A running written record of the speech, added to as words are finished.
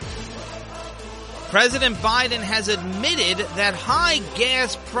President Biden has admitted that high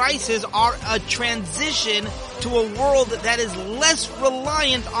gas prices are a transition to a world that is less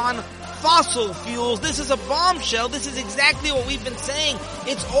reliant on fossil fuels. This is a bombshell. This is exactly what we've been saying.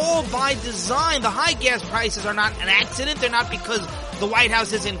 It's all by design. The high gas prices are not an accident. They're not because the White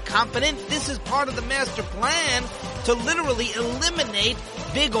House is incompetent. This is part of the master plan to literally eliminate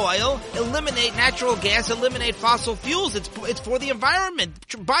big oil, eliminate natural gas, eliminate fossil fuels. It's for the environment.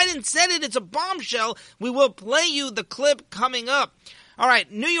 Biden said it. It's a bombshell. We will play you the clip coming up. All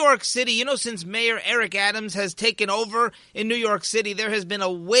right, New York City, since Mayor Eric Adams has taken over in New York City, there has been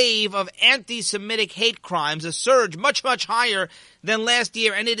a wave of anti-Semitic hate crimes, a surge much, much higher than last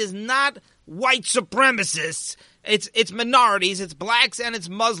year, and it is not white supremacists. It's minorities, it's blacks, and it's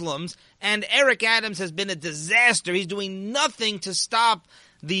Muslims, and Eric Adams has been a disaster. He's doing nothing to stop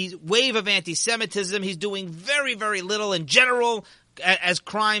the wave of anti-Semitism. He's doing very, very little in general as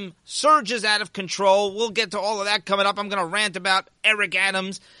crime surges out of control. We'll get to all of that coming up. I'm going to rant about Eric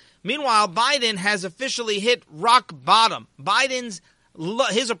Adams. Meanwhile, Biden has officially hit rock bottom.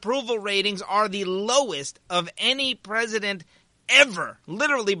 His approval ratings are the lowest of any president ever.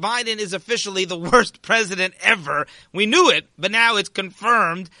 Literally, Biden is officially the worst president ever. We knew it, but now it's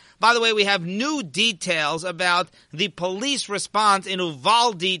confirmed. By the way, we have new details about the police response in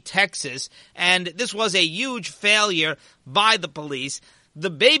Uvalde, Texas, and this was a huge failure by the police.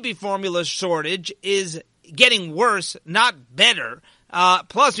 The baby formula shortage is getting worse, not better.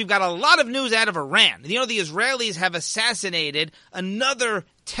 Plus, we've got a lot of news out of Iran. The Israelis have assassinated another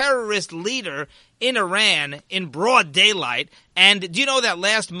terrorist leader in Iran in broad daylight. And do you know that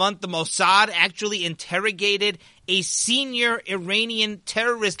last month the Mossad actually interrogated a senior Iranian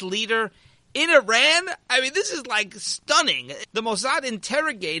terrorist leader in Iran? I mean, this is like stunning. The Mossad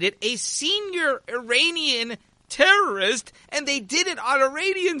interrogated a senior Iranian terrorist, and they did it on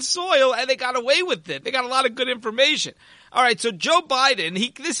Iranian soil, and they got away with it. They got a lot of good information. All right, so Joe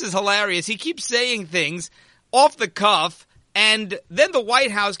Biden, this is hilarious. He keeps saying things off the cuff, and then the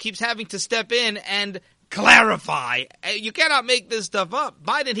White House keeps having to step in and clarify. You cannot make this stuff up.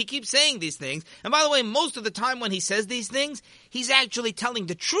 Biden, he keeps saying these things. And by the way, most of the time when he says these things, he's actually telling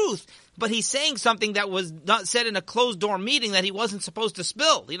the truth. But he's saying something that was not said in a closed-door meeting that he wasn't supposed to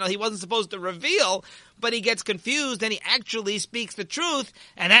spill. He wasn't supposed to reveal, but he gets confused and he actually speaks the truth.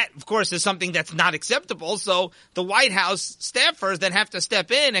 And that, of course, is something that's not acceptable. So the White House staffers then have to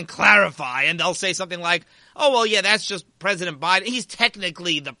step in and clarify. And they'll say something like, oh, well, yeah, that's just President Biden. He's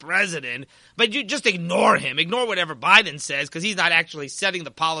technically the president, but you just ignore him. Ignore whatever Biden says because he's not actually setting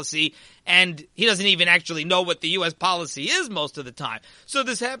the policy, and he doesn't even actually know what the U.S. policy is most of the time. So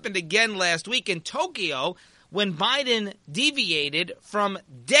this happened again last week in Tokyo when Biden deviated from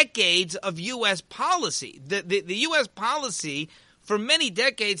decades of U.S. policy. The U.S. policy for many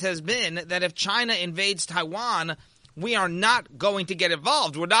decades has been that if China invades Taiwan, we are not going to get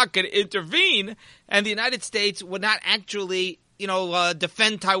involved. We're not going to intervene. And the United States would not actually,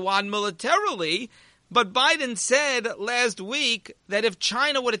 defend Taiwan militarily. But Biden said last week that if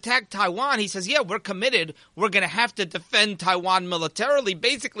China would attack Taiwan, he says, yeah, we're committed. We're going to have to defend Taiwan militarily,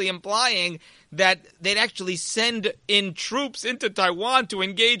 basically implying that they'd actually send in troops into Taiwan to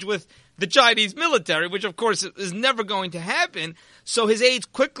engage with the Chinese military, which of course is never going to happen. So his aides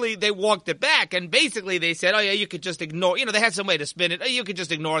quickly, they walked it back, and basically they said, oh yeah, you could just ignore, they had some way to spin it. Oh, you could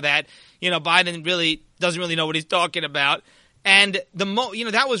just ignore that. Biden really doesn't really know what he's talking about. And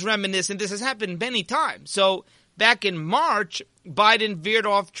that was reminiscent. This has happened many times. So back in March, Biden veered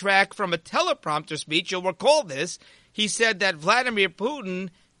off track from a teleprompter speech. You'll recall this. He said that Vladimir Putin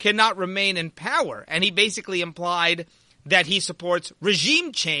cannot remain in power. And he basically implied that he supports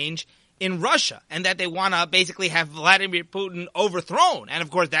regime change in Russia and that they want to basically have Vladimir Putin overthrown. And,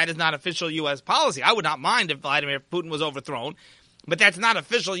 of course, that is not official U.S. policy. I would not mind if Vladimir Putin was overthrown, but that's not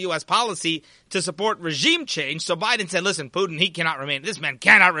official U.S. policy to support regime change. So Biden said, listen, Putin, this man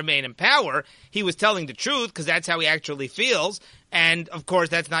cannot remain in power. He was telling the truth because that's how he actually feels. And, of course,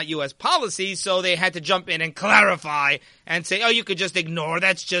 that's not U.S. policy, so they had to jump in and clarify and say, oh, you could just ignore.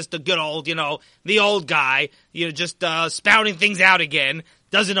 That's just a good old, the old guy, just spouting things out again.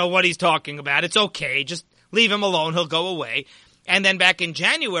 Doesn't know what he's talking about. It's okay. Just leave him alone. He'll go away. And then back in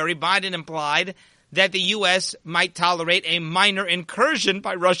January, Biden implied that the U.S. might tolerate a minor incursion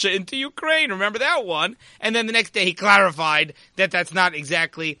by Russia into Ukraine. Remember that one? And then the next day he clarified that that's not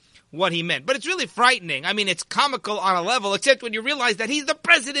exactly what he meant. But it's really frightening. I mean, it's comical on a level, except when you realize that he's the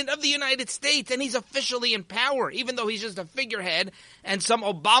president of the United States and he's officially in power, even though he's just a figurehead and some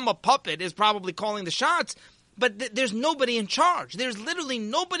Obama puppet is probably calling the shots. But there's nobody in charge. There's literally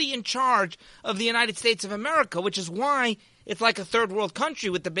nobody in charge of the United States of America, which is why it's like a third world country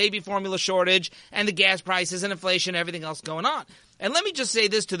with the baby formula shortage and the gas prices and inflation and everything else going on. And let me just say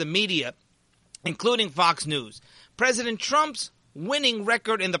this to the media, including Fox News. President Trump's winning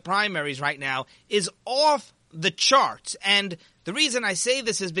record in the primaries right now is off the charts. And the reason I say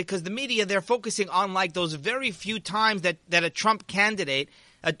this is because the media, they're focusing on like those very few times that a Trump candidate,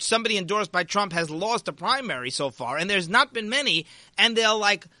 somebody endorsed by Trump, has lost a primary so far. And there's not been many. And they'll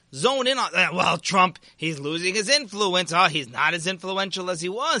like zone in on, well, Trump, he's losing his influence. Oh, he's not as influential as he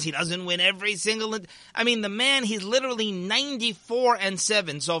was. He doesn't win every single. I mean, the man, he's literally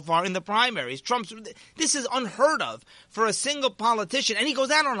 94-7 so far in the primaries. This is unheard of for a single politician. And he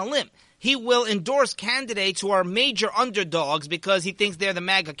goes out on a limb. He will endorse candidates who are major underdogs because he thinks they're the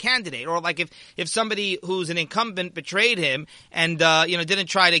MAGA candidate. Or like if somebody who's an incumbent betrayed him and, didn't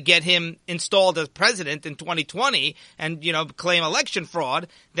try to get him installed as president in 2020 and, claim election fraud,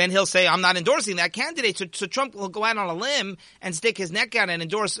 then he'll say, I'm not endorsing that candidate. So Trump will go out on a limb and stick his neck out and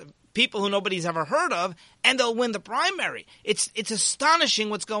endorse people who nobody's ever heard of, and they'll win the primary. It's astonishing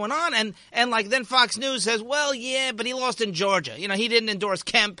what's going on. And like then Fox News says, well, yeah, but he lost in Georgia. He didn't endorse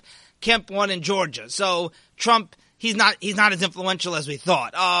Kemp. Kemp won in Georgia. So Trump, he's not as influential as we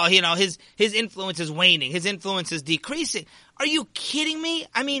thought. Oh, his influence is waning. His influence is decreasing. Are you kidding me?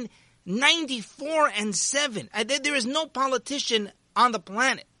 I mean, 94-7. There is no politician on the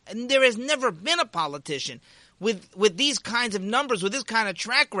planet, and there has never been a politician with these kinds of numbers, with this kind of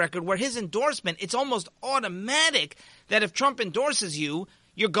track record, where his endorsement, it's almost automatic that if Trump endorses you,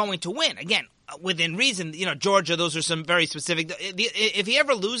 you're going to win. Again, within reason, Georgia, those are some very specific. If he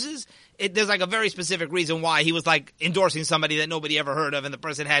ever loses, there's like a very specific reason why. He was like endorsing somebody that nobody ever heard of, and the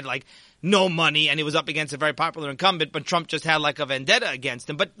person had like no money, and he was up against a very popular incumbent, but Trump just had like a vendetta against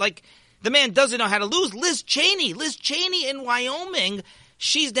him. But like, the man doesn't know how to lose. Liz Cheney in Wyoming,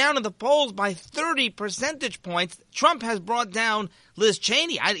 she's down in the polls by 30 percentage points. Trump has brought down Liz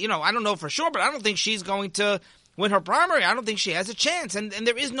Cheney. I don't know for sure, but I don't think she's going to win her primary. I don't think she has a chance. And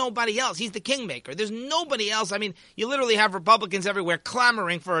there is nobody else. He's the kingmaker. There's nobody else. I mean, you literally have Republicans everywhere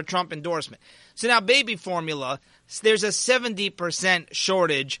clamoring for a Trump endorsement. So now baby formula, there's a 70%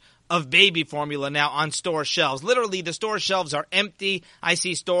 shortage of baby formula now on store shelves. Literally, the store shelves are empty. I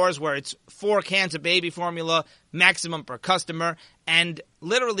see stores where it's 4 cans of baby formula, maximum per customer, and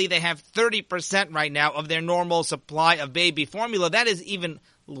literally they have 30% right now of their normal supply of baby formula. That is even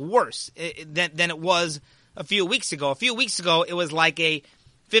worse than it was a few weeks ago. A few weeks ago, it was like a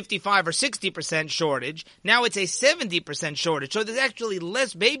 55 or 60% shortage. Now it's a 70% shortage. So there's actually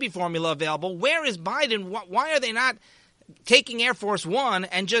less baby formula available. Where is Biden? Why are they not taking Air Force One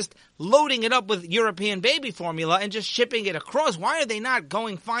and just loading it up with European baby formula and just shipping it across? Why are they not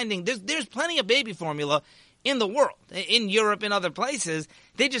finding, there's plenty of baby formula in the world, in Europe, in other places.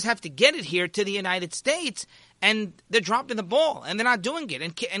 They just have to get it here to the United States, and they're dropping the ball, and they're not doing it,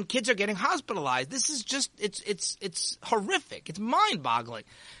 and kids are getting hospitalized. This is just, it's horrific. It's mind-boggling.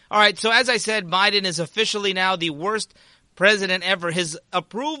 All right, so as I said, Biden is officially now the worst president ever. His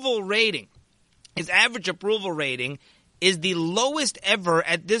approval rating, his average approval rating, is the lowest ever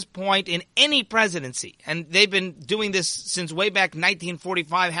at this point in any presidency. And they've been doing this since way back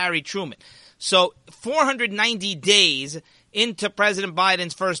 1945, Harry Truman. So 490 days into President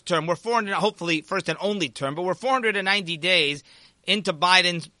Biden's first term. We're hopefully first and only term, but we're 490 days into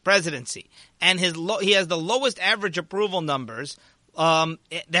Biden's presidency. And he has the lowest average approval numbers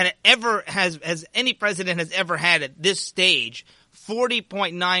that any president has ever had at this stage.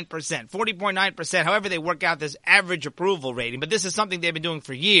 40.9%. 40.9%. However, they work out this average approval rating. But this is something they've been doing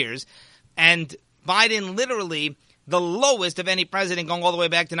for years. And Biden literally the lowest of any president going all the way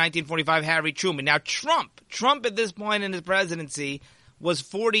back to 1945, Harry Truman. Now, Trump at this point in his presidency was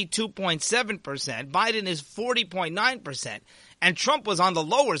 42.7%. Biden is 40.9%. And Trump was on the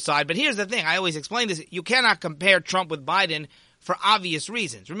lower side. But here's the thing. I always explain this. You cannot compare Trump with Biden for obvious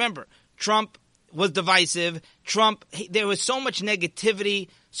reasons. Remember, Trump was divisive. There was so much negativity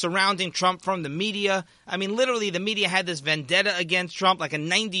surrounding Trump from the media. I mean, literally, the media had this vendetta against Trump, like a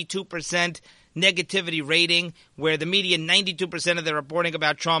 92% negativity rating, where the media, 92% of their reporting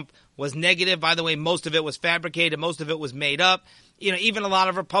about Trump was negative. By the way, most of it was fabricated. Most of it was made up. Even a lot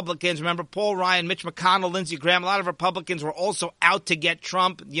of Republicans, remember Paul Ryan, Mitch McConnell, Lindsey Graham, a lot of Republicans were also out to get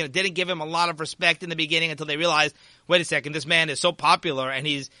Trump, didn't give him a lot of respect in the beginning until they realized, wait a second, this man is so popular and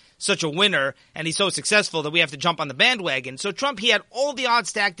he's such a winner and he's so successful that we have to jump on the bandwagon. So Trump, he had all the odds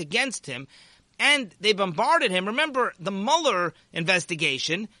stacked against him, and they bombarded him. Remember, the Mueller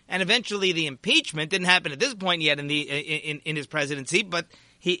investigation and eventually the impeachment didn't happen at this point yet in his presidency, but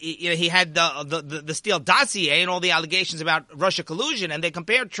he had the Steele dossier and all the allegations about Russia collusion, and they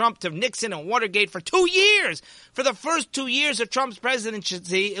compared Trump to Nixon and Watergate for 2 years. For the first 2 years of Trump's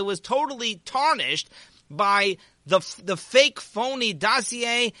presidency, it was totally tarnished by the fake, phony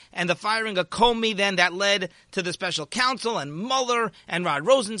dossier and the firing of Comey then that led to the special counsel and Mueller and Rod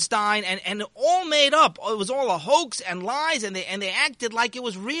Rosenstein and all made up. It was all a hoax and lies, and they acted like it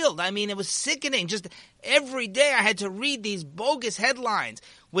was real. I mean, it was sickening. Just every day I had to read these bogus headlines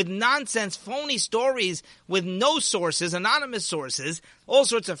with nonsense, phony stories with no sources, anonymous sources, all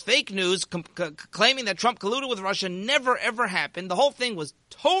sorts of fake news claiming that Trump colluded with Russia. Never, ever happened. The whole thing was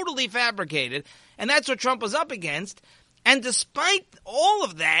totally fabricated, and that's what Trump was up against. And despite all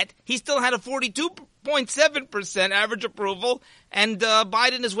of that, he still had a 42.7% average approval, and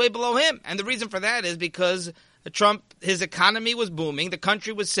Biden is way below him. And the reason for that is because Trump, his economy was booming, the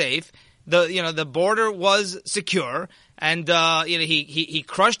country was safe, the border was secure, and he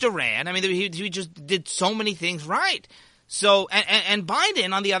crushed Iran. I mean, he just did so many things right. So, and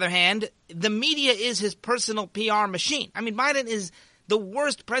Biden, on the other hand, the media is his personal PR machine. I mean, Biden is the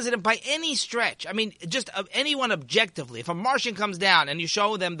worst president by any stretch. I mean, just anyone objectively. If a Martian comes down and you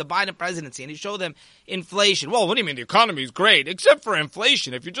show them the Biden presidency and you show them inflation, well, what do you mean the economy is great? Except for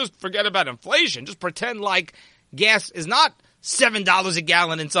inflation. If you just forget about inflation, just pretend like gas is not $7 a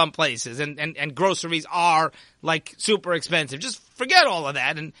gallon in some places and groceries are like super expensive. Just forget all of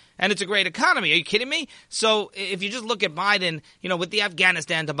that and it's a great economy. Are you kidding me? So if you just look at Biden, with the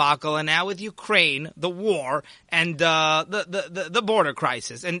Afghanistan debacle and now with Ukraine, the war and the border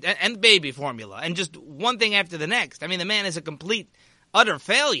crisis and baby formula and just one thing after the next. I mean, the man is a complete, utter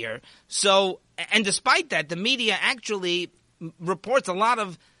failure. So, and despite that, the media actually reports a lot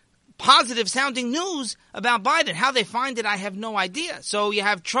of positive sounding news about Biden. How they find it, I have no idea. So you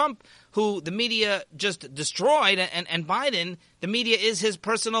have Trump, who the media just destroyed, and Biden, the media is his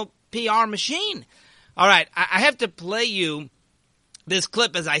personal PR machine. All right, I have to play you this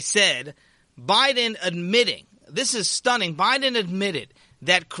clip, as I said. Biden admitting, this is stunning, Biden admitted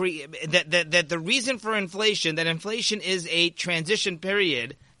that the reason for inflation, that inflation is a transition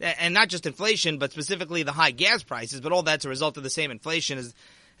period, and not just inflation, but specifically the high gas prices, but all that's a result of the same inflation as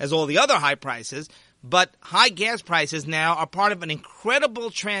all the other high prices, but high gas prices now are part of an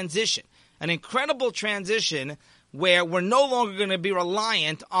incredible transition where we're no longer going to be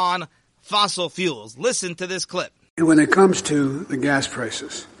reliant on fossil fuels. Listen to this clip. When it comes to the gas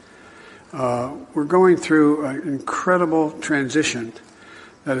prices, we're going through an incredible transition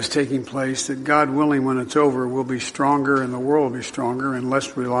that is taking place that, God willing, when it's over, will be stronger and the world will be stronger and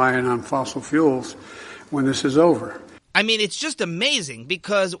less reliant on fossil fuels when this is over. I mean, it's just amazing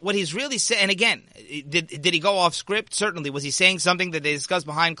because what he's really saying, and again, did he go off script? Certainly. Was he saying something that they discussed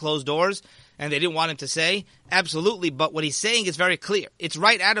behind closed doors and they didn't want him to say? Absolutely. But what he's saying is very clear. It's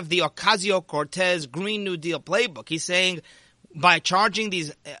right out of the Ocasio-Cortez Green New Deal playbook. He's saying by charging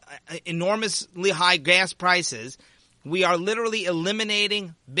these enormously high gas prices, we are literally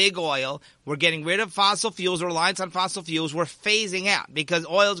eliminating big oil. We're getting rid of fossil fuels, reliance on fossil fuels. We're phasing out because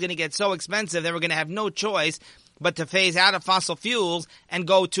oil is going to get so expensive that we're going to have no choice but to phase out of fossil fuels and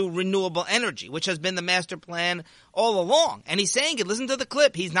go to renewable energy, which has been the master plan all along. And he's saying it. Listen to the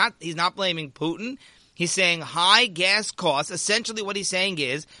clip. He's not blaming Putin. He's saying high gas costs. Essentially what he's saying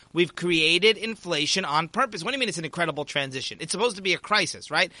is we've created inflation on purpose. What do you mean it's an incredible transition? It's supposed to be a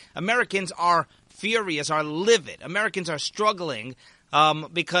crisis, right? Americans are furious, are livid. Americans are struggling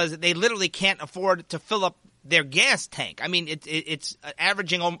because they literally can't afford to fill up their gas tank. I mean, it's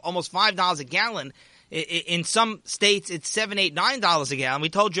averaging almost $5 a gallon. In some states, it's $7, $8, $9 a gallon. We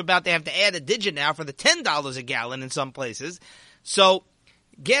told you about they have to add a digit now for the $10 a gallon in some places. So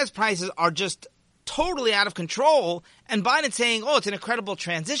gas prices are just totally out of control. And Biden's saying, it's an incredible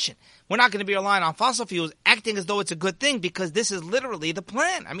transition. We're not going to be relying on fossil fuels, acting as though it's a good thing because this is literally the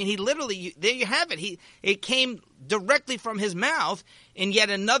plan. I mean, he literally, there you have it. It came directly from his mouth in yet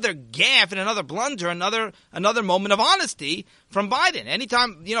another gaffe and another blunder, another moment of honesty from Biden.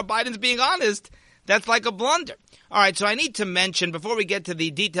 Anytime, Biden's being honest, that's like a blunder. All right, so I need to mention, before we get to the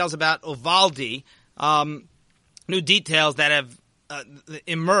details about Uvalde, new details that have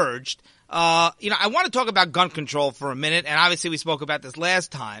emerged, I want to talk about gun control for a minute, and obviously we spoke about this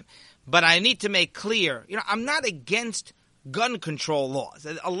last time, but I need to make clear, I'm not against gun control laws.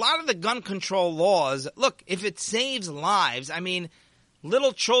 A lot of the gun control laws, look, if it saves lives, I mean,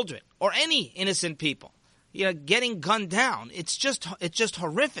 little children or any innocent people, getting gunned down, it's just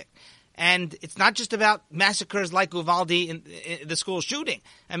horrific. And it's not just about massacres like Uvalde in the school shooting.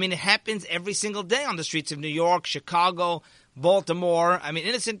 I mean, it happens every single day on the streets of New York, Chicago, Baltimore. I mean,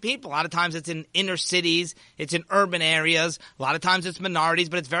 innocent people. A lot of times it's in inner cities. It's in urban areas. A lot of times it's minorities,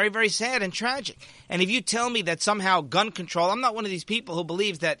 but it's very, very sad and tragic. And if you tell me that somehow gun control, I'm not one of these people who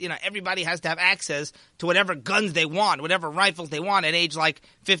believes that, everybody has to have access to whatever guns they want, whatever rifles they want at age like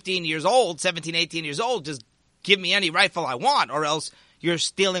 15 years old, 17, 18 years old. Just give me any rifle I want, or else you're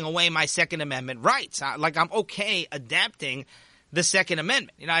stealing away my Second Amendment rights. I'm okay adapting the Second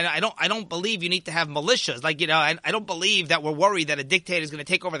Amendment. I don't believe you need to have militias. I don't believe that we're worried that a dictator is going to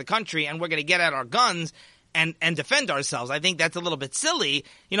take over the country and we're going to get out our guns and defend ourselves. I think that's a little bit silly.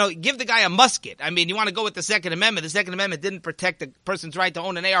 Give the guy a musket. I mean, you want to go with the Second Amendment. The Second Amendment didn't protect the person's right to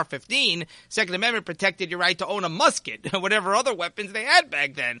own an AR-15. Second Amendment protected your right to own a musket, whatever other weapons they had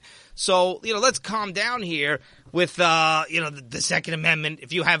back then. So, let's calm down here with, the Second Amendment.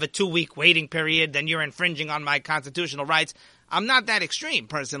 If you have a 2-week waiting period, then you're infringing on my constitutional rights. I'm not that extreme,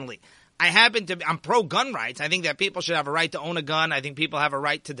 personally. I'm pro-gun rights. I think that people should have a right to own a gun. I think people have a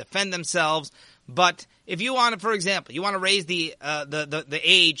right to defend themselves. But if you want to, for example, you want to raise the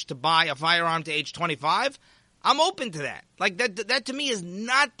age to buy a firearm to age 25, I'm open to that. That to me is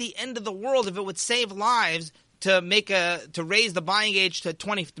not the end of the world if it would save lives to raise the buying age to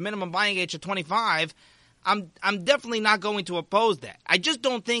 20, the minimum buying age to 25. I'm definitely not going to oppose that. I just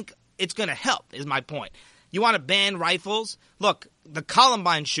don't think it's going to help, is my point. You want to ban rifles? Look, the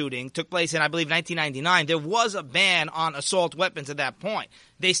Columbine shooting took place in, I believe, 1999. There was a ban on assault weapons at that point.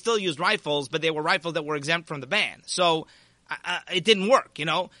 They still used rifles, but they were rifles that were exempt from the ban. So it didn't work,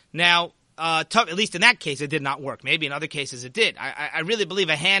 Now, at least in that case, it did not work. Maybe in other cases it did. I really believe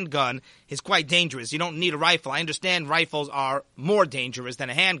a handgun is quite dangerous. You don't need a rifle. I understand rifles are more dangerous than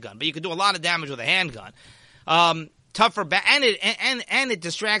a handgun, but you can do a lot of damage with a handgun. And it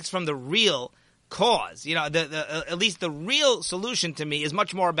distracts from the real cause. At least the real solution to me is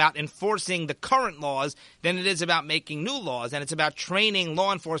much more about enforcing the current laws than it is about making new laws. And it's about training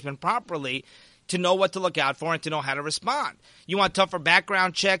law enforcement properly to know what to look out for and to know how to respond. You want tougher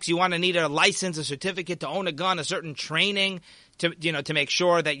background checks. You want to need a license, a certificate to own a gun, a certain training to make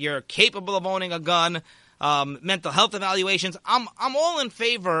sure that you're capable of owning a gun, mental health evaluations. I'm all in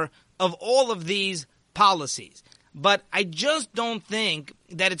favor of all of these policies. But I just don't think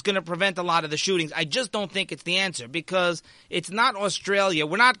that it's going to prevent a lot of the shootings. I just don't think it's the answer because it's not Australia.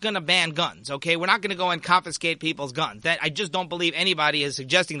 We're not going to ban guns, okay? We're not going to go and confiscate people's guns. I just don't believe anybody is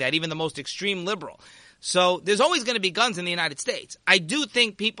suggesting that, even the most extreme liberal. So there's always going to be guns in the United States. I do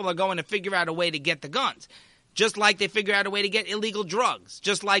think people are going to figure out a way to get the guns, just like they figured out a way to get illegal drugs,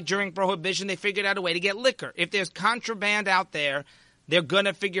 just like during Prohibition they figured out a way to get liquor. If there's contraband out there, they're going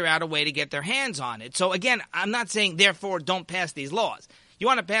to figure out a way to get their hands on it. So, again, I'm not saying, therefore, don't pass these laws. You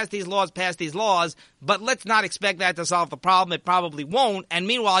want to pass these laws, but let's not expect that to solve the problem. It probably won't. And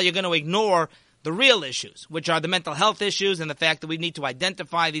meanwhile, you're going to ignore the real issues, which are the mental health issues and the fact that we need to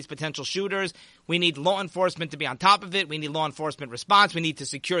identify these potential shooters. We need law enforcement to be on top of it. We need law enforcement response. We need to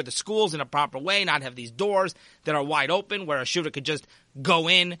secure the schools in a proper way, not have these doors that are wide open where a shooter could just go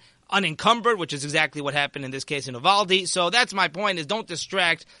in unencumbered, which is exactly what happened in this case in Uvalde. So that's my point, is don't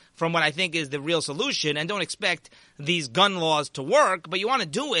distract from what I think is the real solution and don't expect these gun laws to work, but you want to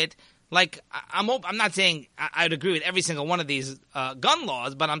do it. I'm not saying I'd agree with every single one of these gun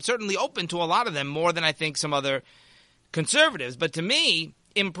laws, but I'm certainly open to a lot of them more than I think some other conservatives. But to me,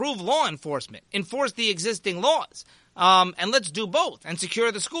 improve law enforcement, enforce the existing laws. And let's do both and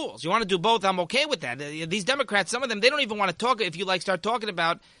secure the schools. You want to do both, I'm okay with that. These Democrats, some of them, they don't even want to talk. If you start talking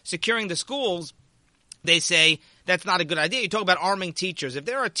about securing the schools, they say that's not a good idea. You talk about arming teachers. If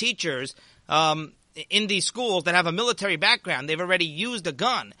there are teachers in these schools that have a military background, they've already used a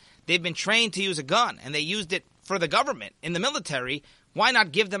gun, they've been trained to use a gun, and they used it for the government in the military, why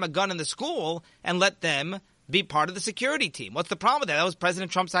not give them a gun in the school and let them be part of the security team? What's the problem with that? That was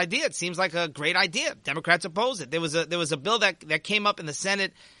President Trump's idea. It seems like a great idea. Democrats oppose it. There was a bill that came up in the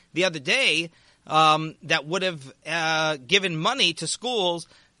Senate the other day that would have given money to schools,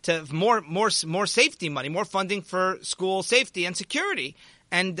 to more safety money, more funding for school safety and security.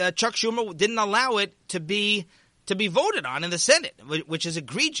 And Chuck Schumer didn't allow it to be voted on in the Senate, which is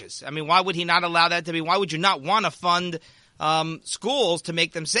egregious. I mean, why would he not allow that to be? Why would you not want to fund schools to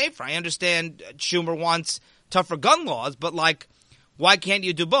make them safer? I understand Schumer wants tougher gun laws, but why can't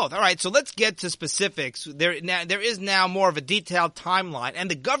you do both? All right, so let's get to specifics. There is now more of a detailed timeline, and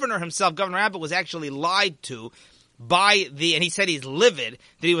the governor himself, Governor Abbott, was actually lied to by and he said he's livid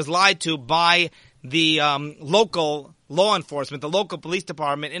that he was lied to by the local law enforcement, the local police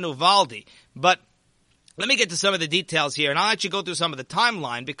department in Uvalde. But let me get to some of the details here, and I'll actually go through some of the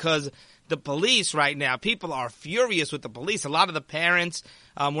timeline because the police right now, people are furious with the police. A lot of the parents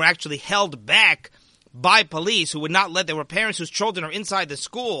were actually held back by police who would not let. There were parents whose children are inside the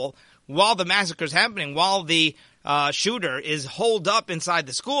school while the massacre is happening, while the shooter is holed up inside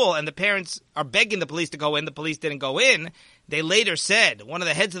the school, and the parents are begging the police to go in. The police didn't go in. They later said, one of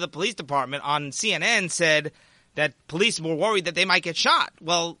the heads of the police department on CNN said that police were worried that they might get shot.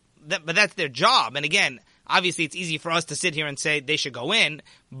 Well, but that's their job. And again, obviously it's easy for us to sit here and say they should go in,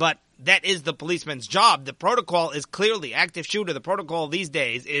 but that is the policeman's job. The protocol is clearly active shooter. The protocol these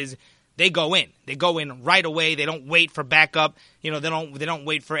days is they go in. They go in right away. They don't wait for backup. They don't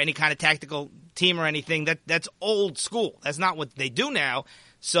wait for any kind of tactical team or anything. That's old school. That's not what they do now.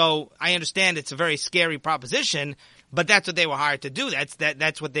 So I understand it's a very scary proposition, but that's what they were hired to do.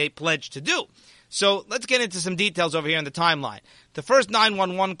 That's what they pledged to do. So let's get into some details over here in the timeline. The first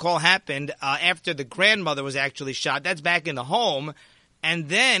 911 call happened after the grandmother was actually shot. That's back in the home. And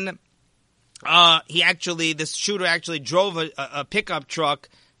then this shooter actually drove a pickup truck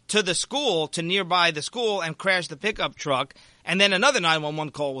to the school, to nearby the school, and crashed the pickup truck. And then another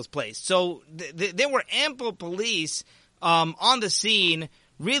 911 call was placed. So there were ample police on the scene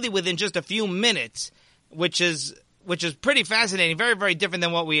really within just a few minutes, which is pretty fascinating, very, very different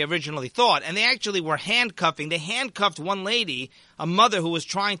than what we originally thought. And they actually were handcuffing. They handcuffed one lady, a mother who was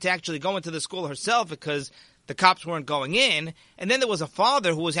trying to actually go into the school herself because the cops weren't going in. And then there was a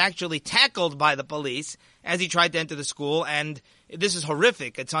father who was actually tackled by the police as he tried to enter the school. And this is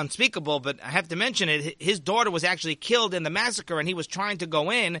horrific. It's unspeakable, but I have to mention it. His daughter was actually killed in the massacre, and he was trying to go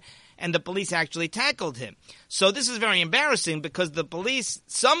in, and the police actually tackled him. So this is very embarrassing because the police,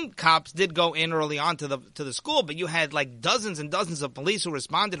 some cops did go in early on to the school, but you had like dozens and dozens of police who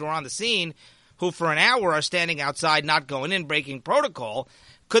responded, who were on the scene, who for an hour are standing outside, not going in, breaking protocol.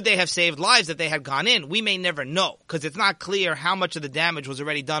 Could they have saved lives if they had gone in? We may never know because it's not clear how much of the damage was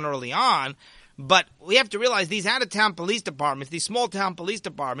already done early on. But we have to realize these out-of-town police departments, these small-town police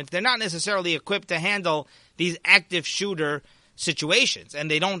departments, they're not necessarily equipped to handle these active shooter situations, and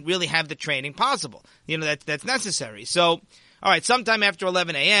they don't really have the training possible, that's necessary. So, all right, sometime after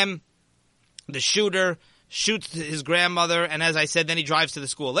 11 a.m., the shooter shoots his grandmother, and as I said, then he drives to the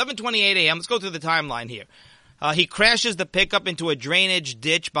school. 11:28 a.m., let's go through the timeline here. He crashes the pickup into a drainage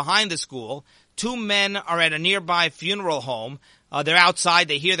ditch behind the school. Two men are at a nearby funeral home. They're outside,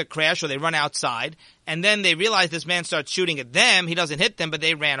 they hear the crash, or they run outside, and then they realize this man starts shooting at them. He doesn't hit them, but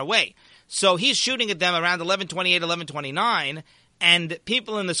they ran away. So he's shooting at them around 11:28, 11:29, and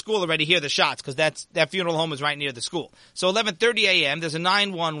people in the school already hear the shots because that funeral home is right near the school. So 11:30 a.m., there's a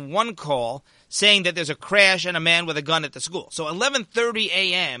 911 call saying that there's a crash and a man with a gun at the school. So 11:30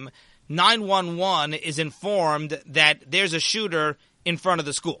 a.m., 911 is informed that there's a shooter in front of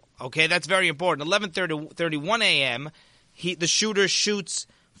the school. Okay, that's very important. 11:31 a.m., the shooter shoots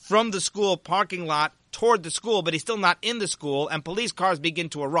from the school parking lot toward the school, but he's still not in the school, and police cars begin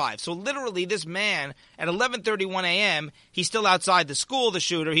to arrive. So literally this man, at 11:31 a.m., he's still outside the school, the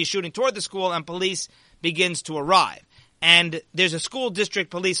shooter. He's shooting toward the school, and police begins to arrive. And there's a school district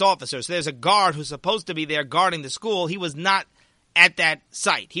police officer. So there's a guard who's supposed to be there guarding the school. He was not at that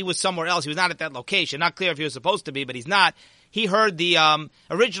site. He was somewhere else. He was not at that location. Not clear if he was supposed to be, but he's not. He heard the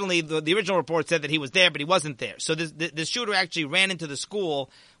original report said that he was there, but he wasn't there. So this shooter actually ran into the school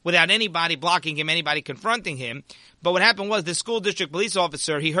without anybody blocking him, anybody confronting him. But what happened was the school district police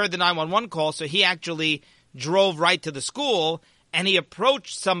officer, he heard the 911 call, so he actually drove right to the school, and he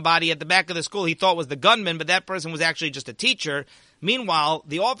approached somebody at the back of the school he thought was the gunman, but that person was actually just a teacher. Meanwhile,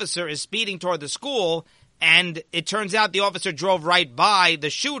 the officer is speeding toward the school, and it turns out the officer drove right by the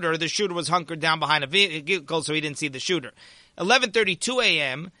shooter. The shooter was hunkered down behind a vehicle, so he didn't see the shooter. 11:32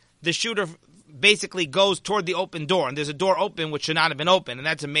 a.m., the shooter basically goes toward the open door, and there's a door open which should not have been open, and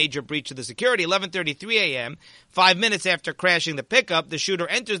that's a major breach of the security. 11:33 a.m., 5 minutes after crashing the pickup, the shooter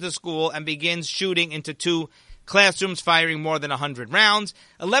enters the school and begins shooting into two classrooms, firing more than 100 rounds.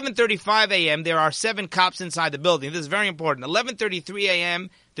 11:35 a.m., there are 7 cops inside the building. This is very important. 11:33 a.m.,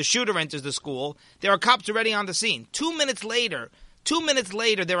 the shooter enters the school. There are cops already on the scene. 2 minutes later,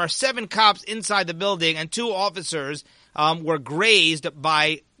 there are 7 cops inside the building, and 2 officers were grazed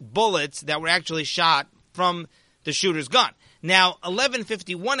by bullets that were actually shot from the shooter's gun. Now,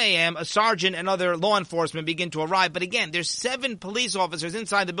 11:51 a.m., a sergeant and other law enforcement begin to arrive. But again, there's 7 police officers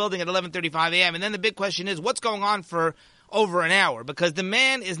inside the building at 11:35 a.m. And then the big question is, what's going on for over an hour? Because the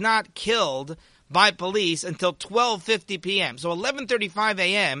man is not killed by police until 12:50 p.m. So 11:35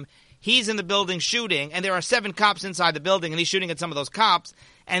 a.m., he's in the building shooting, and there are 7 cops inside the building, and he's shooting at some of those cops.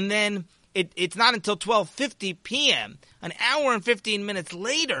 And then it's not until 12:50 p.m., an hour and 15 minutes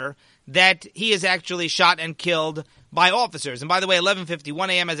later, that he is actually shot and killed by officers. And by the way, 11:51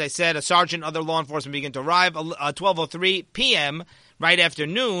 a.m., as I said, a sergeant and other law enforcement begin to arrive. 12:03 p.m., right after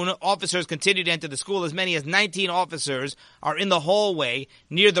noon, officers continue to enter the school. As many as 19 officers are in the hallway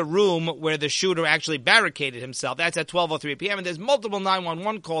near the room where the shooter actually barricaded himself. That's at 12:03 p.m. And there's multiple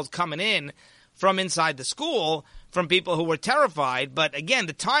 911 calls coming in from inside the school from people who were terrified. But again,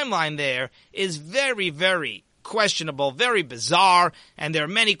 the timeline there is very, very questionable, very bizarre, and there are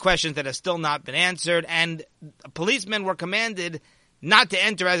many questions that have still not been answered, and policemen were commanded not to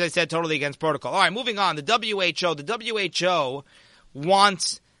enter, as I said, totally against protocol. All right, moving on. The WHO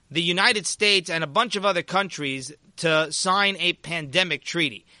wants the United States and a bunch of other countries to sign a pandemic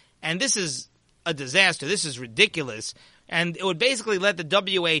treaty, and this is a disaster. This is ridiculous, and it would basically let the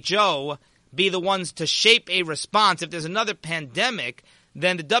WHO be the ones to shape a response. If there's another pandemic,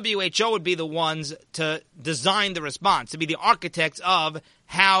 then the WHO would be the ones to design the response, to be the architects of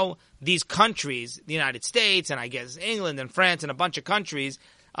how these countries, the United States and I guess England and France and a bunch of countries,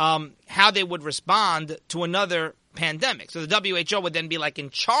 how they would respond to another pandemic. So the WHO would then be like in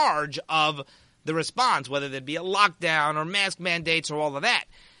charge of the response, whether there'd be a lockdown or mask mandates or all of that.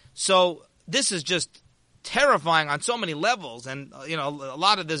 So this is just terrifying on so many levels, and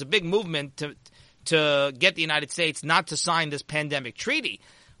there's a big movement to get the United States not to sign this pandemic treaty.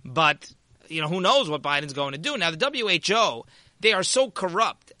 But, who knows what Biden's going to do. Now, the WHO, they are so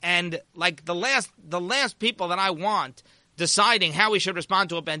corrupt, and like the last people that I want deciding how we should respond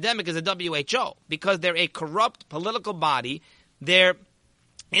to a pandemic is the WHO, because they're a corrupt political body. They're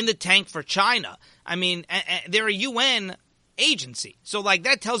in the tank for China. I mean, they're a UN agency. So,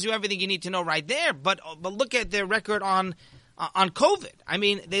 that tells you everything you need to know right there. But look at their record on COVID. I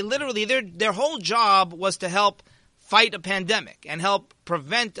mean, they literally, their whole job was to help fight a pandemic and help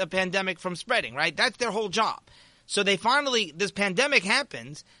prevent a pandemic from spreading, right? That's their whole job. So this pandemic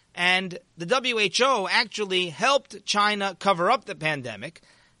happens, and the WHO actually helped China cover up the pandemic,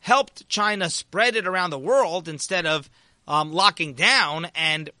 helped China spread it around the world instead of locking down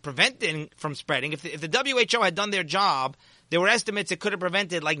and preventing from spreading. If the WHO had done their job, there were estimates it could have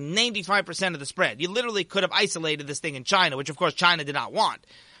prevented 95% of the spread. You literally could have isolated this thing in China, which of course China did not want,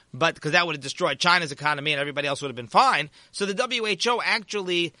 but because that would have destroyed China's economy and everybody else would have been fine. So the WHO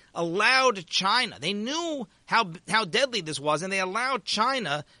actually allowed China. They knew how deadly this was, and they allowed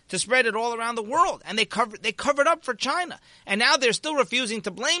China to spread it all around the world. And they covered up for China. And now they're still refusing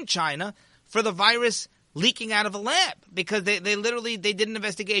to blame China for the virus leaking out of a lab, because they did an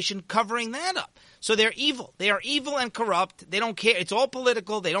investigation covering that up. So they're evil. They are evil and corrupt. They don't care. It's all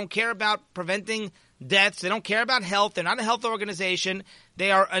political. They don't care about preventing deaths. They don't care about health. They're not a health organization.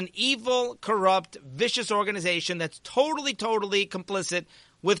 They are an evil, corrupt, vicious organization that's totally, totally complicit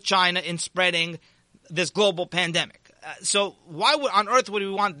with China in spreading this global pandemic. So why on earth would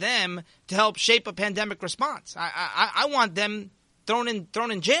we want them to help shape a pandemic response? I want them thrown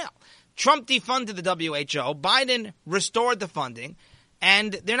in jail. Trump defunded the WHO. Biden restored the funding.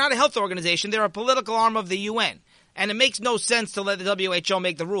 And they're not a health organization. They're a political arm of the UN. And it makes no sense to let the WHO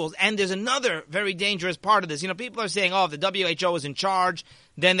make the rules. And there's another very dangerous part of this. People are saying, if the WHO is in charge,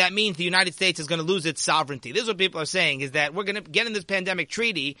 then that means the United States is going to lose its sovereignty. This is what people are saying, is that we're going to get in this pandemic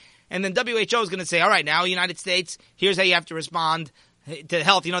treaty, and then WHO is going to say, all right, now, United States, here's how you have to respond to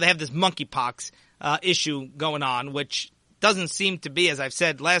health. They have this monkeypox issue going on, which doesn't seem to be, as I've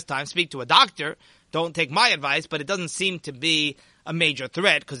said last time, speak to a doctor. Don't take my advice, but it doesn't seem to be a major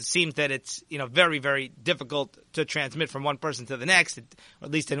threat, because it seems that it's very, very difficult to transmit from one person to the next. Or at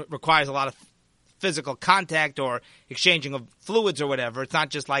least it requires a lot of physical contact or exchanging of fluids or whatever. It's not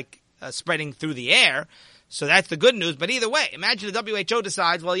just like spreading through the air. So that's the good news. But either way, imagine the WHO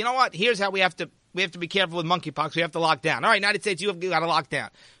decides, well, you know what? Here's how we have to be careful with monkeypox. We have to lock down. All right, United States, you've got to lock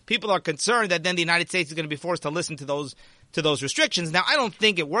down. People are concerned that then the United States is going to be forced to listen to those restrictions. Now, I don't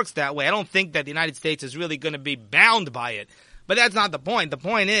think it works that way. I don't think that the United States is really going to be bound by it. But that's not the point. The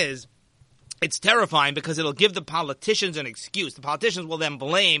point is, it's terrifying because it'll give the politicians an excuse. The politicians will then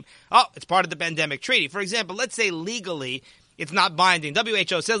blame, it's part of the pandemic treaty. For example, let's say legally it's not binding.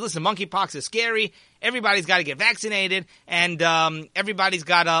 WHO says, listen, monkeypox is scary. Everybody's got to get vaccinated, and everybody's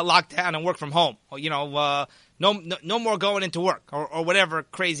got to lock down and work from home. No more going into work or whatever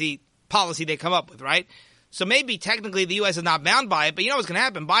crazy policy they come up with, right? So maybe technically the U.S. is not bound by it, but you know what's going to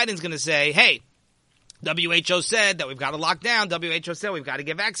happen? Biden's going to say, hey, WHO said that we've got to lock down. WHO said we've got to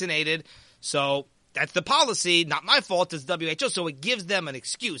get vaccinated. So that's the policy. Not my fault. It's WHO. So it gives them an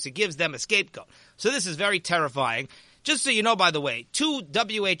excuse. It gives them a scapegoat. So this is very terrifying. Just so you know, by the way,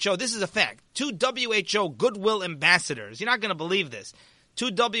 this is a fact, 2 WHO goodwill ambassadors, you're not going to believe this,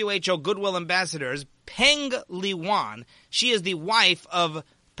 two WHO Goodwill ambassadors, Peng Liyuan. She is the wife of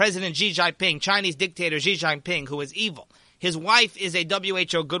President Xi Jinping, Chinese dictator Xi Jinping, who is evil. His wife is a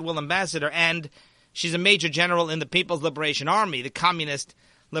WHO Goodwill ambassador, and she's a major general in the People's Liberation Army, the Communist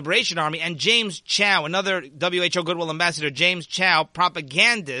Liberation Army. And James Chow, another WHO Goodwill ambassador, James Chow,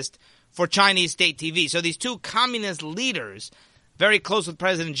 propagandist for Chinese state TV. So these two communist leaders, very close with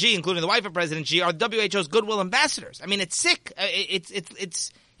President Xi, including the wife of President Xi, are WHO's Goodwill ambassadors. I mean, it's sick.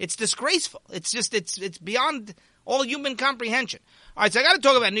 It's disgraceful. It's beyond all human comprehension. All right, so I got to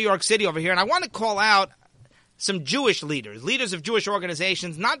talk about New York City over here, and I want to call out some Jewish leaders of Jewish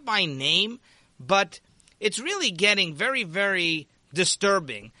organizations, not by name, but it's really getting very, very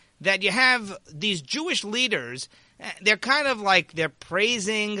disturbing that you have these Jewish leaders. They're kind of like they're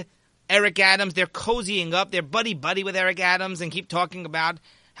praising Eric Adams. They're cozying up. They're buddy-buddy with Eric Adams and keep talking about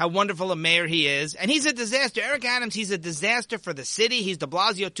how wonderful a mayor he is. And he's a disaster. Eric Adams, he's a disaster for the city. He's de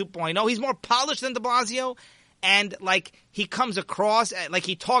Blasio 2.0. He's more polished than de Blasio. And, like, he comes across, like,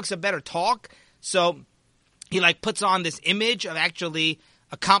 he talks a better talk. So he, like, puts on this image of actually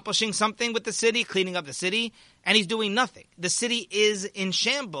accomplishing something with the city, cleaning up the city. And he's doing nothing. The city is in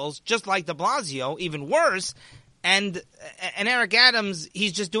shambles, just like de Blasio, even worse. And Eric Adams,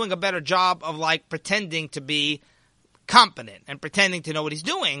 he's just doing a better job of, like, pretending to be competent and pretending to know what he's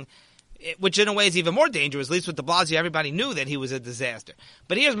doing, which in a way is even more dangerous. At least with de Blasio, everybody knew that he was a disaster.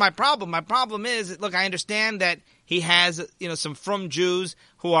 But here's my problem. My problem is, look, I understand that he has, some frum Jews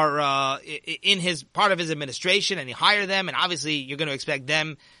who are in his part of his administration, and he hired them, and obviously you're going to expect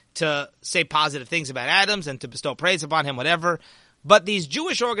them to say positive things about Adams and to bestow praise upon him, whatever. But these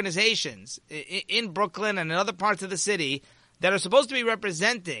Jewish organizations in Brooklyn and in other parts of the city that are supposed to be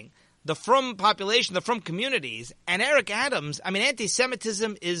representing the frum population, the frum communities, and Eric Adams, I mean,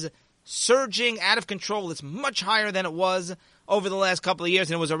 anti-Semitism is surging out of control. It's much higher than it was over the last couple of years,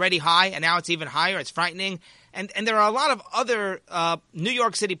 and it was already high, and now it's even higher. It's frightening. And there are a lot of other New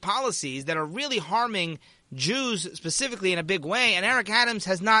York City policies that are really harming Jews specifically in a big way, and Eric Adams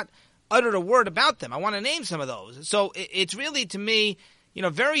has not uttered a word about them. I want to name some of those. So it's really, to me,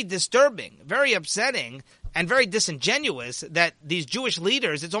 very disturbing, very upsetting, and very disingenuous that these Jewish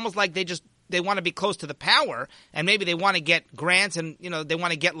leaders, it's almost like they want to be close to the power, and maybe they want to get grants and, they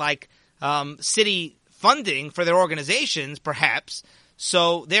want to get city funding for their organizations, perhaps.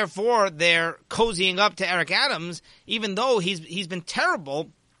 So therefore, they're cozying up to Eric Adams, even though he's been terrible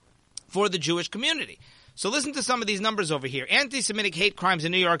for the Jewish community. So listen to some of these numbers over here. Anti-Semitic hate crimes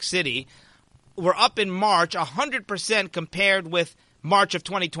in New York City were up in March 100% compared with March of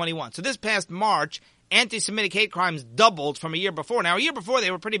 2021. So this past March, anti-Semitic hate crimes doubled from a year before. Now, a year before,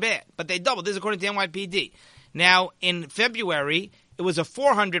 they were pretty bad, but they doubled. This is according to NYPD. Now, in February, it was a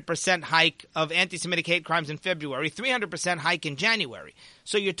 400% hike of anti-Semitic hate crimes in February, 300% hike in January.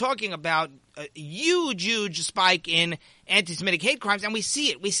 So you're talking about a huge, huge spike in anti-Semitic hate crimes, and we see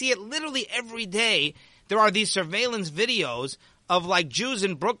it. We see it literally every day. There are these surveillance videos of, like, Jews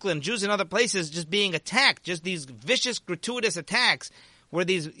in Brooklyn, Jews in other places just being attacked, just these vicious, gratuitous attacks where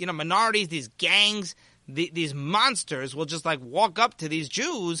these, minorities, these gangs, these monsters will just, like, walk up to these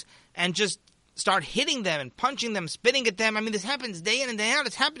Jews and just start hitting them and punching them, spitting at them. I mean, this happens day in and day out.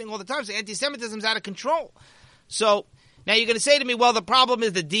 It's happening all the time. So anti-Semitism's out of control. So now you're going to say to me, well, the problem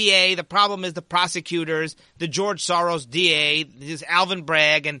is the DA, the problem is the prosecutors, the George Soros DA, this Alvin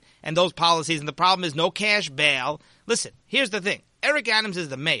Bragg and those policies, and the problem is no cash bail. Listen, here's the thing. Eric Adams is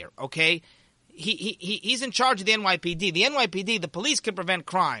the mayor, okay? He's in charge of the NYPD. The NYPD, the police can prevent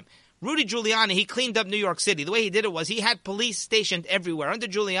crime. Rudy Giuliani, he cleaned up New York City. The way he did it was he had police stationed everywhere. Under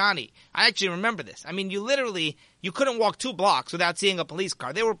Giuliani, I actually remember this. I mean, you couldn't walk 2 blocks without seeing a police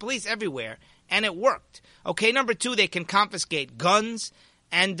car. There were police everywhere, and it worked. Okay, number 2, they can confiscate guns.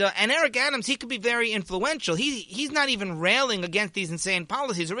 And Eric Adams, he could be very influential. He's not even railing against these insane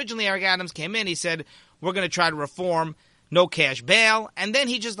policies. Originally, Eric Adams came in, he said, we're going to try to reform no cash bail. And then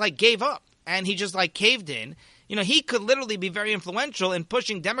he just, gave up. And he just, caved in. He could literally be very influential in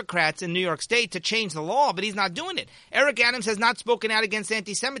pushing Democrats in New York State to change the law, but he's not doing it. Eric Adams has not spoken out against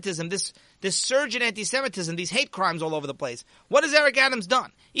anti-Semitism, this surge in anti-Semitism, these hate crimes all over the place. What has Eric Adams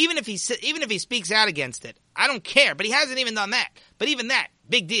done? Even if he speaks out against it, I don't care, but he hasn't even done that. But even that,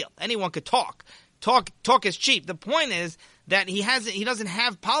 big deal. Anyone could talk. Talk is cheap. The point is that he doesn't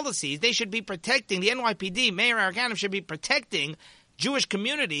have policies. They should be protecting, the NYPD, Mayor Eric Adams should be protecting Jewish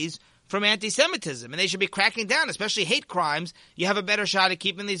communities from anti-Semitism, and they should be cracking down, especially hate crimes. You have a better shot at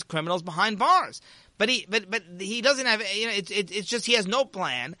keeping these criminals behind bars. But he doesn't have, it's just he has no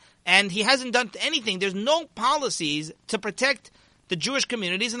plan, and he hasn't done anything. There's no policies to protect the Jewish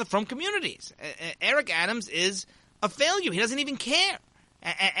communities and the frum communities. Eric Adams is a failure. He doesn't even care.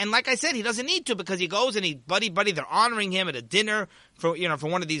 And like I said, he doesn't need to, because he goes and they're honoring him at a dinner for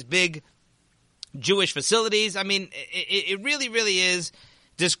one of these big Jewish facilities. I mean, it really, really is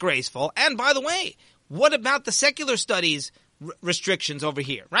disgraceful. And by the way, what about the secular studies restrictions over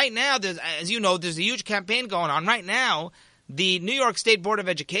here? Right now, as you know, there's a huge campaign going on. Right now, the New York State Board of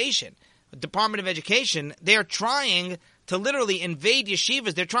Education, Department of Education, they're trying to literally invade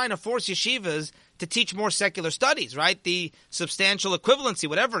yeshivas. They're trying to force yeshivas to teach more secular studies, right? The substantial equivalency,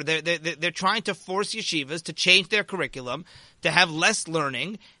 whatever. They're trying to force yeshivas to change their curriculum, to have less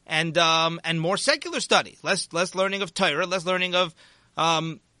learning and more secular studies, less learning of Torah, less learning of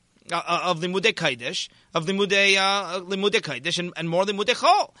limudei kodesh, limudei kodesh, and more limudei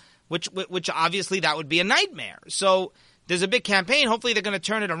chol, which obviously that would be a nightmare. So there's a big campaign. Hopefully they're going to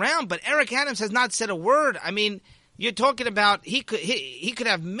turn it around. But Eric Adams has not said a word. I mean, you're talking about he could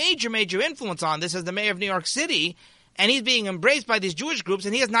have major influence on this as the mayor of New York City, and he's being embraced by these Jewish groups,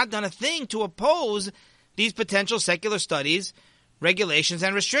 and he has not done a thing to oppose these potential secular studies regulations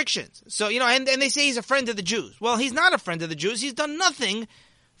and restrictions. So, and they say he's a friend of the Jews. Well, he's not a friend of the Jews. He's done nothing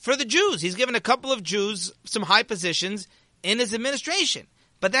for the Jews. He's given a couple of Jews some high positions in his administration.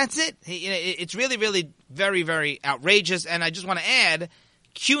 But that's it. It's really, really very, very outrageous. And I just want to add,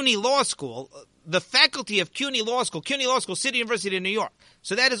 CUNY Law School, the faculty of CUNY Law School, City University of New York.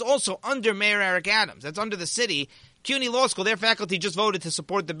 So that is also under Mayor Eric Adams. That's under the city. CUNY Law School, their faculty just voted to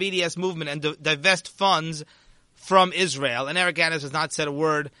support the BDS movement and divest funds from Israel. And Eric Adams has not said a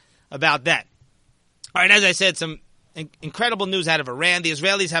word about that. All right, as I said, some incredible news out of Iran. The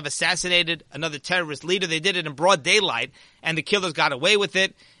Israelis have assassinated another terrorist leader. They did it in broad daylight, and the killers got away with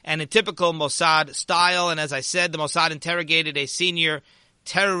it. And in typical Mossad style, and as I said, the Mossad interrogated a senior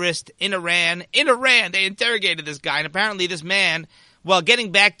terrorist in Iran. In Iran, they interrogated this guy, and apparently this man, well,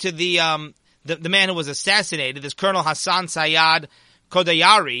 getting back to the man who was assassinated, this Colonel Hassan Sayyad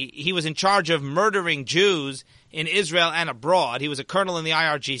Kodayari, he was in charge of murdering Jews in Israel and abroad. He was a colonel in the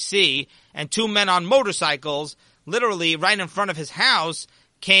IRGC, and two men on motorcycles, literally right in front of his house,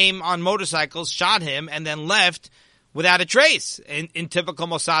 came on motorcycles, shot him, and then left without a trace in typical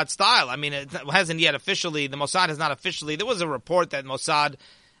Mossad style. I mean, it hasn't yet officially, the Mossad has not officially, there was a report that Mossad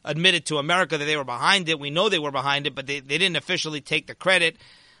admitted to America that they were behind it. We know they were behind it, but they didn't officially take the credit.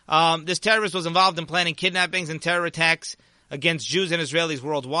 This terrorist was involved in planning kidnappings and terror attacks against Jews and Israelis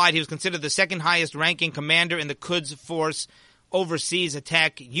worldwide. He was considered the second highest ranking commander in the Quds Force Overseas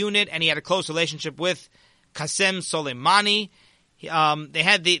Attack Unit, and he had a close relationship with Qasem Soleimani. They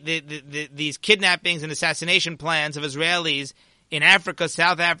had these kidnappings and assassination plans of Israelis in Africa,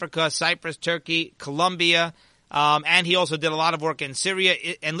 South Africa, Cyprus, Turkey, Colombia, and he also did a lot of work in Syria.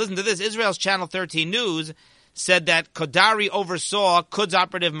 And listen to this, Israel's Channel 13 News said that Kodari oversaw Quds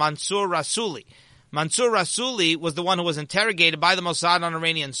operative Mansour Rasuli. Mansour Rasuli was the one who was interrogated by the Mossad on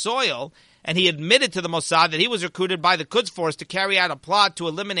Iranian soil, and he admitted to the Mossad that he was recruited by the Quds Force to carry out a plot to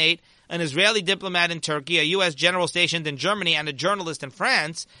eliminate an Israeli diplomat in Turkey, a U.S. general stationed in Germany, and a journalist in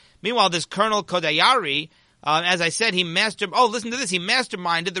France. Meanwhile, this Colonel Kodayari, as I said, he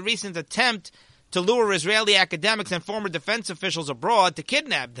masterminded the recent attempt to lure Israeli academics and former defense officials abroad to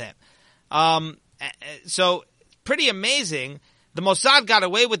kidnap them. So, pretty amazing. The Mossad got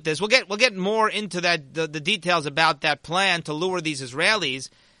away with this. We'll get more into that, the details about that plan to lure these Israelis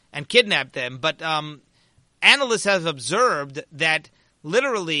and kidnap them. But analysts have observed that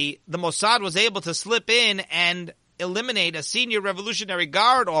literally the Mossad was able to slip in and eliminate a senior Revolutionary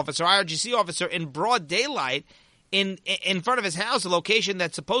Guard officer, IRGC officer, in broad daylight in front of his house, a location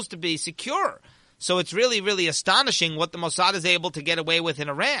that's supposed to be secure. So it's really, really astonishing what the Mossad is able to get away with in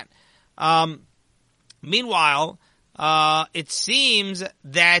Iran. Meanwhile, it seems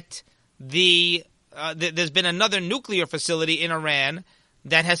that there's been another nuclear facility in Iran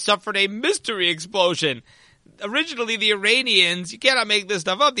that has suffered a mystery explosion. Originally, the Iranians, you cannot make this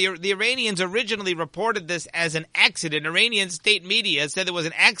stuff up, the Iranians originally reported this as an accident. Iranian state media said there was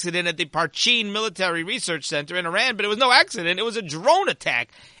an accident at the Parchin Military Research Center in Iran, but it was no accident. It was a drone attack,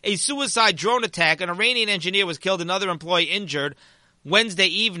 a suicide drone attack. An Iranian engineer was killed, another employee injured Wednesday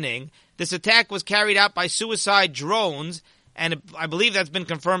evening. This attack was carried out by suicide drones, and I believe that's been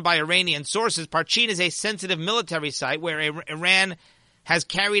confirmed by Iranian sources. Parchin is a sensitive military site where Iran has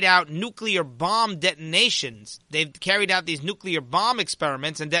carried out nuclear bomb detonations. They've carried out these nuclear bomb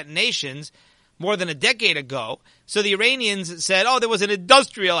experiments and detonations more than a decade ago. So the Iranians said, there was an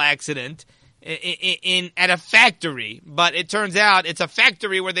industrial accident at a factory. But it turns out it's a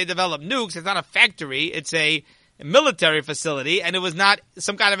factory where they develop nukes. It's not a factory. It's a military facility, and it was not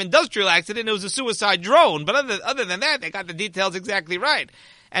some kind of industrial accident. It was a suicide drone. But other than that, they got the details exactly right.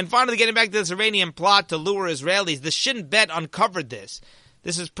 And finally, getting back to this Iranian plot to lure Israelis, the Shin Bet uncovered this.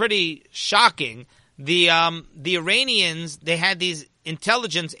 This is pretty shocking. The Iranians, they had these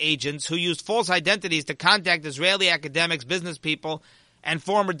intelligence agents who used false identities to contact Israeli academics, business people, and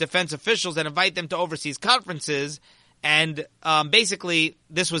former defense officials and invite them to overseas conferences. And basically,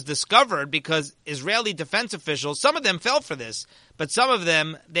 this was discovered because Israeli defense officials, some of them fell for this, but some of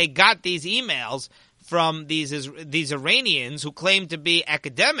them, they got these emails from these Iranians who claimed to be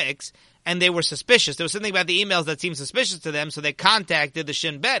academics, and they were suspicious. There was something about the emails that seemed suspicious to them, so they contacted the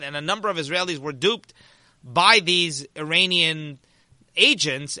Shin Bet, and a number of Israelis were duped by these Iranian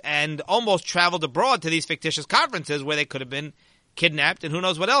agents and almost traveled abroad to these fictitious conferences where they could have been kidnapped, and who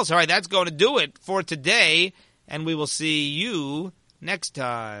knows what else. All right, that's going to do it for today, and we will see you next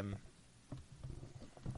time.